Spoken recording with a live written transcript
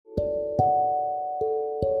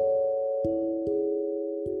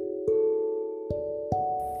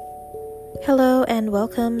Hello and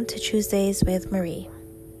welcome to Tuesdays with Marie.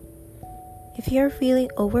 If you're feeling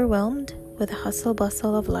overwhelmed with the hustle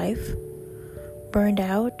bustle of life, burned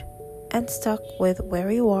out, and stuck with where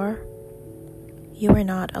you are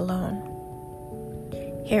not alone.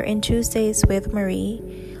 Here in Tuesdays with Marie,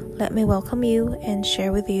 let me welcome you and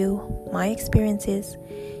share with you my experiences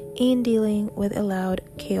in dealing with a loud,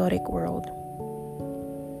 chaotic world.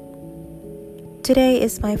 Today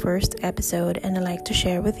is my first episode and I'd like to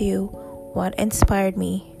share with you what inspired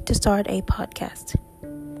me to start a podcast.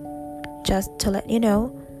 Just to let you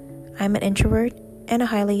know, I'm an introvert and a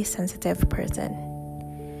highly sensitive person.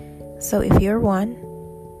 So if you're one,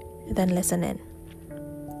 then listen in.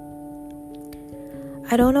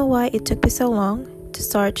 I don't know why it took me so long to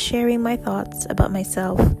start sharing my thoughts about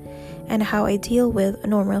myself and how I deal with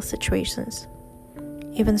normal situations,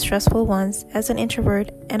 even stressful ones, as an introvert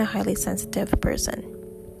and a highly sensitive person.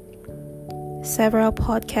 Several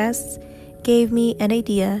podcasts gave me an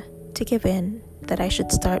idea to give in that I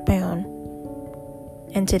should start my own.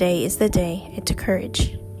 And today is the day I took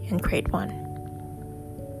courage and create one.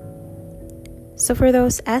 So for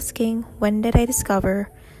those asking, when did I discover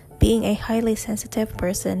being a highly sensitive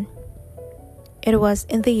person? It was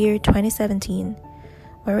in the year 2017,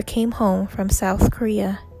 where I came home from South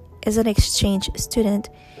Korea as an exchange student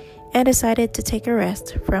and decided to take a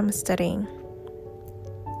rest from studying.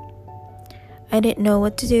 I didn't know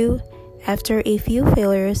what to do after a few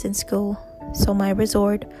failures in school, so my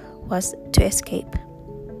resort was to escape.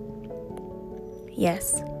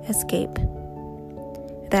 Yes, escape.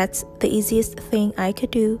 That's the easiest thing I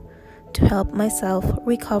could do to help myself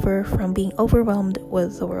recover from being overwhelmed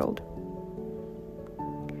with the world.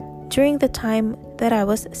 During the time that I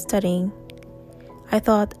was studying, I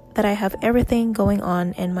thought that I have everything going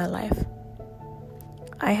on in my life.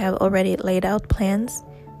 I have already laid out plans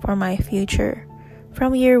for my future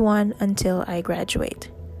from year one until I graduate.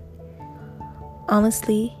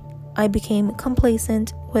 Honestly, I became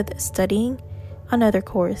complacent with studying another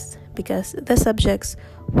course because the subjects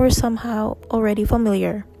were somehow already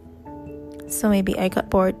familiar. So maybe I got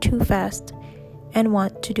bored too fast and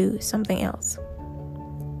want to do something else.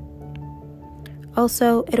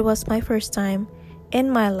 Also, it was my first time in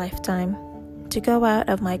my lifetime to go out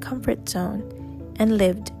of my comfort zone and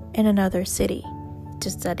lived in another city to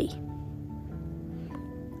study.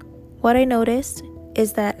 What I noticed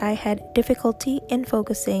is that I had difficulty in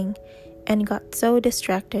focusing and got so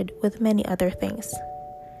distracted with many other things.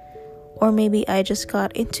 Or maybe I just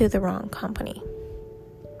got into the wrong company.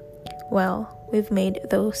 Well, we've made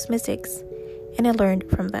those mistakes and I learned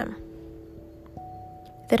from them.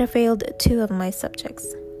 That I failed 2 of my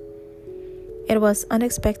subjects. It was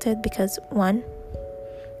unexpected because one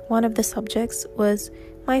of the subjects was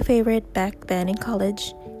my favorite back then in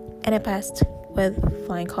college and I passed with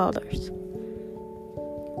flying colors.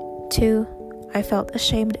 2, I felt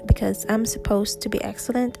ashamed because I'm supposed to be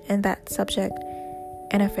excellent in that subject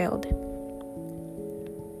and I failed.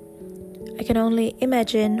 I can only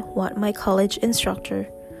imagine what my college instructor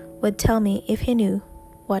would tell me if he knew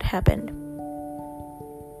what happened.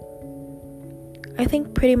 I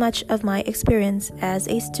think pretty much of my experience as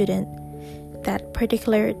a student, that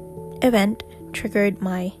particular event triggered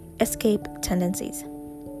my escape tendencies.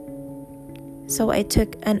 So I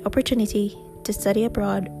took an opportunity to study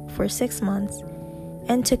abroad for 6 months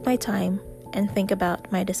and took my time and think about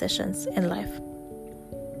my decisions in life.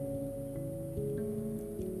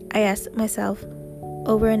 I asked myself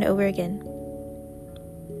over and over again,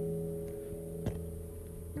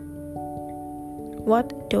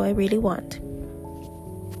 what do I really want?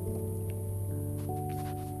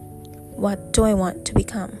 What do I want to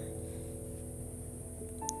become?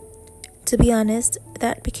 To be honest,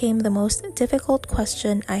 that became the most difficult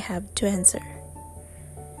question I have to answer.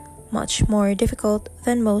 Much more difficult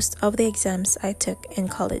than most of the exams I took in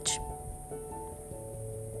college.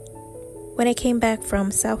 When I came back from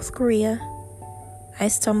South Korea, I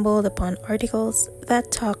stumbled upon articles that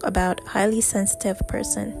talk about highly sensitive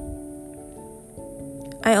person.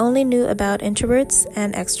 I only knew about introverts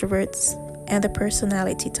and extroverts and the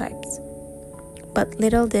personality types. But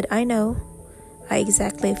little did I know, I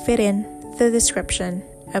exactly fit in the description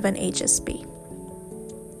of an HSP.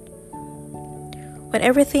 When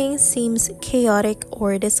everything seems chaotic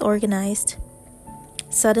or disorganized,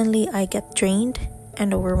 suddenly I get drained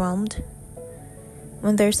and overwhelmed.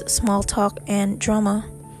 When there's small talk and drama,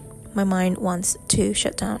 my mind wants to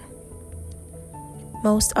shut down.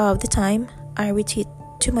 Most of the time, I retreat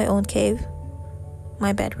to my own cave,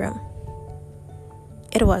 my bedroom.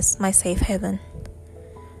 It was my safe haven.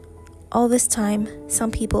 All this time,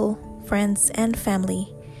 some people, friends, and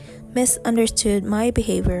family misunderstood my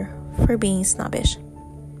behavior for being snobbish.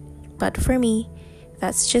 But for me,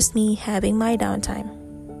 that's just me having my downtime.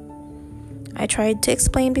 I tried to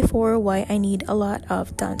explain before why I need a lot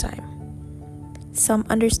of downtime. Some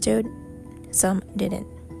understood, some didn't.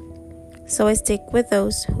 So I stick with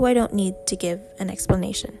those who I don't need to give an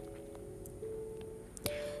explanation.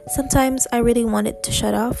 Sometimes I really wanted to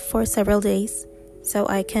shut off for several days so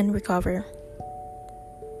I can recover.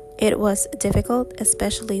 It was difficult,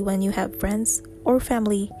 especially when you have friends or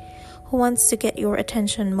family who wants to get your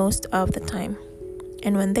attention most of the time.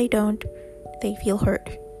 And when they don't, they feel hurt.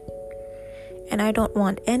 And I don't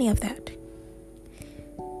want any of that.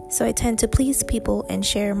 So I tend to please people and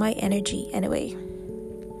share my energy anyway.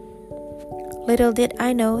 Little did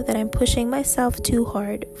I know that I'm pushing myself too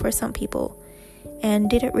hard for some people and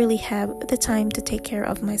didn't really have the time to take care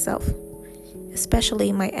of myself,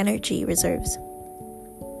 especially my energy reserves.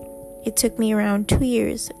 It took me around 2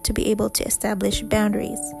 years to be able to establish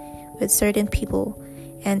boundaries with certain people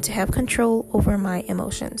and to have control over my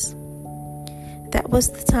emotions. That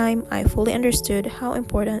was the time I fully understood how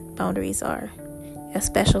important boundaries are,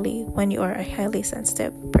 especially when you are a highly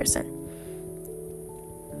sensitive person.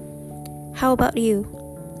 How about you?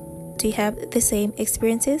 Do you have the same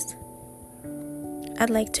experiences? I'd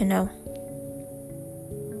like to know.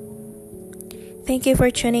 Thank you for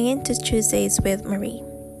tuning in to Tuesdays with Marie.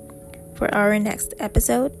 For our next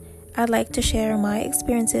episode, I'd like to share my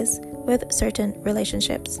experiences with certain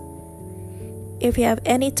relationships. If you have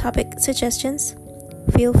any topic suggestions,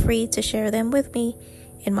 feel free to share them with me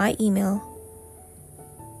in my email,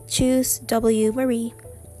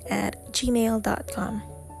 choosewmarie@gmail.com.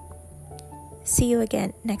 See you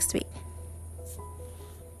again next week.